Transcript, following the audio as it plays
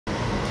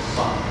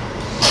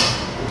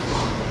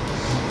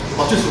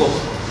어쩔 수가 없어.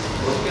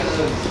 어떻게 하는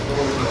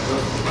경험을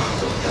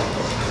어떻게 안 봐.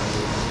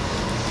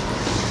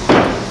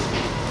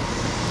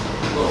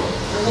 이거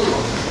한 손으로.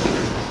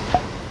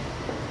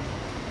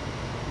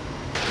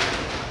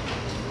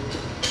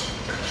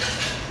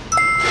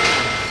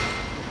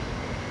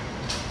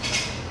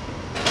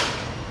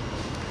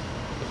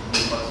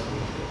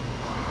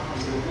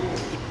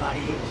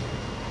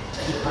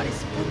 이빨이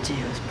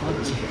스펀지예요,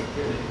 스펀지.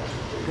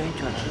 뼈인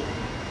줄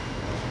알았는데.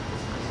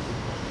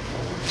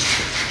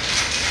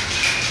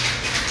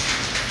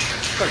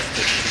 색깔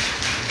진짜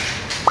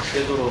좋지.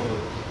 되도록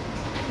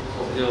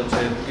드디어 제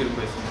무기를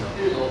구했습니다.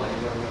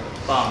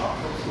 빵.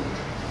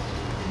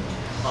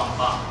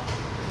 빵.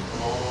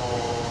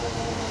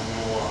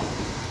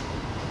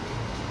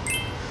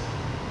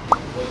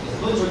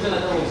 넌 절대 나